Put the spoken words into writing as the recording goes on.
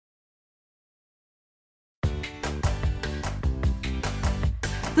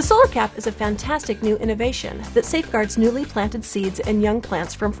The solar cap is a fantastic new innovation that safeguards newly planted seeds and young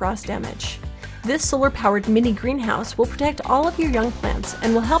plants from frost damage. This solar-powered mini greenhouse will protect all of your young plants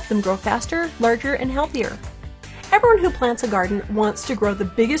and will help them grow faster, larger, and healthier. Everyone who plants a garden wants to grow the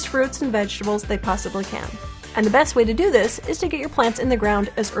biggest fruits and vegetables they possibly can. And the best way to do this is to get your plants in the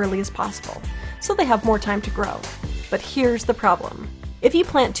ground as early as possible, so they have more time to grow. But here's the problem. If you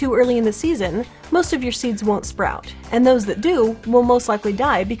plant too early in the season, most of your seeds won't sprout, and those that do will most likely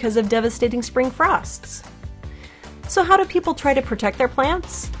die because of devastating spring frosts. So how do people try to protect their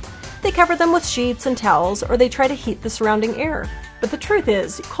plants? They cover them with sheets and towels, or they try to heat the surrounding air. But the truth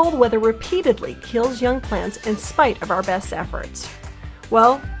is, cold weather repeatedly kills young plants in spite of our best efforts.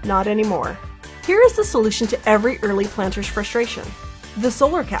 Well, not anymore. Here is the solution to every early planter's frustration: the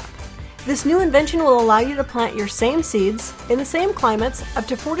solar cap. This new invention will allow you to plant your same seeds in the same climates up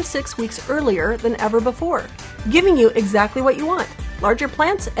to 4 to 6 weeks earlier than ever before, giving you exactly what you want: larger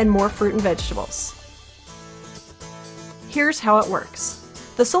plants and more fruit and vegetables. Here's how it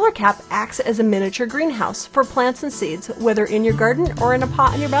works. The solar cap acts as a miniature greenhouse for plants and seeds, whether in your garden or in a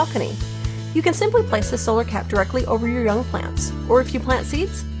pot on your balcony. You can simply place the solar cap directly over your young plants, or if you plant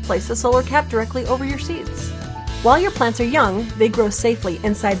seeds, place the solar cap directly over your seeds. While your plants are young, they grow safely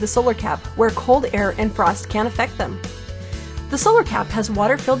inside the solar cap, where cold air and frost can't affect them. The solar cap has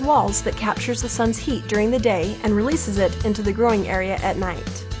water-filled walls that captures the sun's heat during the day and releases it into the growing area at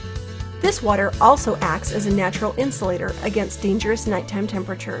night. This water also acts as a natural insulator against dangerous nighttime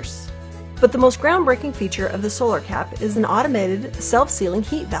temperatures. But the most groundbreaking feature of the solar cap is an automated, self-sealing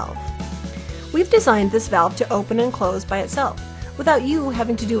heat valve. We've designed this valve to open and close by itself, without you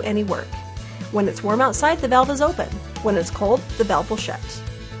having to do any work. When it's warm outside, the valve is open. When it's cold, the valve will shut.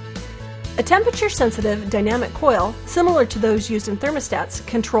 A temperature-sensitive dynamic coil, similar to those used in thermostats,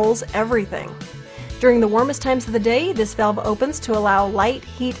 controls everything. During the warmest times of the day, this valve opens to allow light,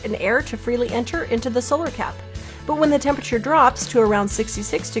 heat, and air to freely enter into the solar cap. But when the temperature drops to around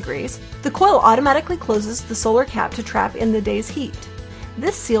 66 degrees, the coil automatically closes the solar cap to trap in the day's heat.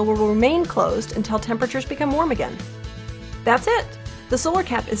 This seal will remain closed until temperatures become warm again. That's it! The solar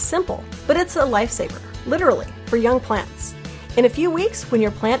cap is simple, but it's a lifesaver, literally, for young plants. In a few weeks, when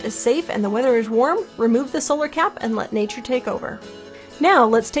your plant is safe and the weather is warm, remove the solar cap and let nature take over. Now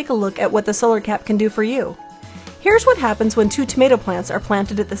let's take a look at what the solar cap can do for you. Here's what happens when 2 tomato plants are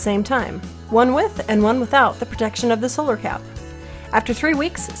planted at the same time, one with and one without the protection of the solar cap. After 3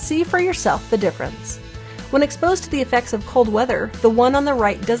 weeks, see for yourself the difference. When exposed to the effects of cold weather, the one on the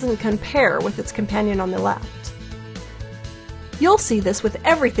right doesn't compare with its companion on the left. You'll see this with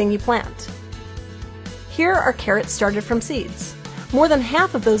everything you plant. Here are carrots started from seeds. More than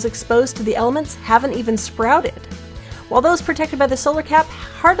half of those exposed to the elements haven't even sprouted, while those protected by the solar cap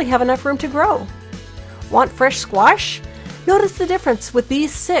hardly have enough room to grow. Want fresh squash? Notice the difference with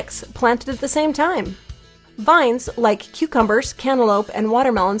these 6 planted at the same time. Vines like cucumbers, cantaloupe, and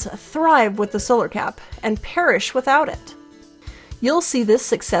watermelons thrive with the solar cap and perish without it. You'll see this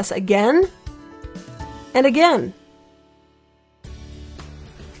success again and again.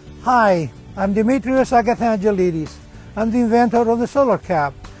 Hi, I'm Dimitrios Agathangelides. I'm the inventor of the solar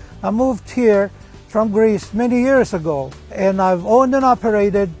cap. I moved here from Greece many years ago, and I've owned and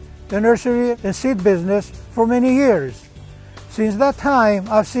operated the nursery and seed business for many years. Since that time,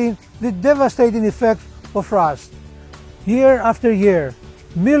 I've seen the devastating effects of frost. Year after year,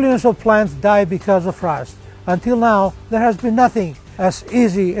 millions of plants die because of frost. Until now, there has been nothing as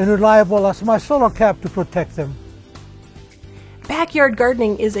easy and reliable as my solar cap to protect them. Backyard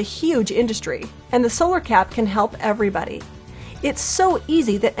gardening is a huge industry, and the solar cap can help everybody. It's so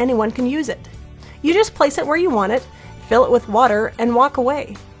easy that anyone can use it. You just place it where you want it, fill it with water, and walk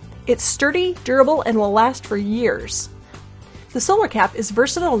away. It's sturdy, durable, and will last for years. The solar cap is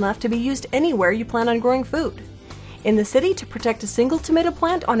versatile enough to be used anywhere you plan on growing food. In the city to protect a single tomato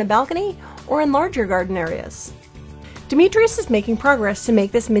plant on a balcony, or in larger garden areas. Demetrius is making progress to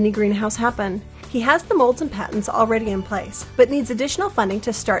make this mini greenhouse happen. He has the molds and patents already in place, but needs additional funding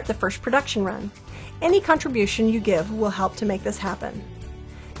to start the first production run. Any contribution you give will help to make this happen.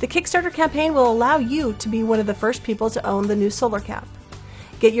 The Kickstarter campaign will allow you to be one of the first people to own the new solar cap.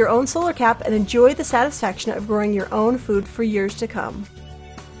 Get your own solar cap and enjoy the satisfaction of growing your own food for years to come.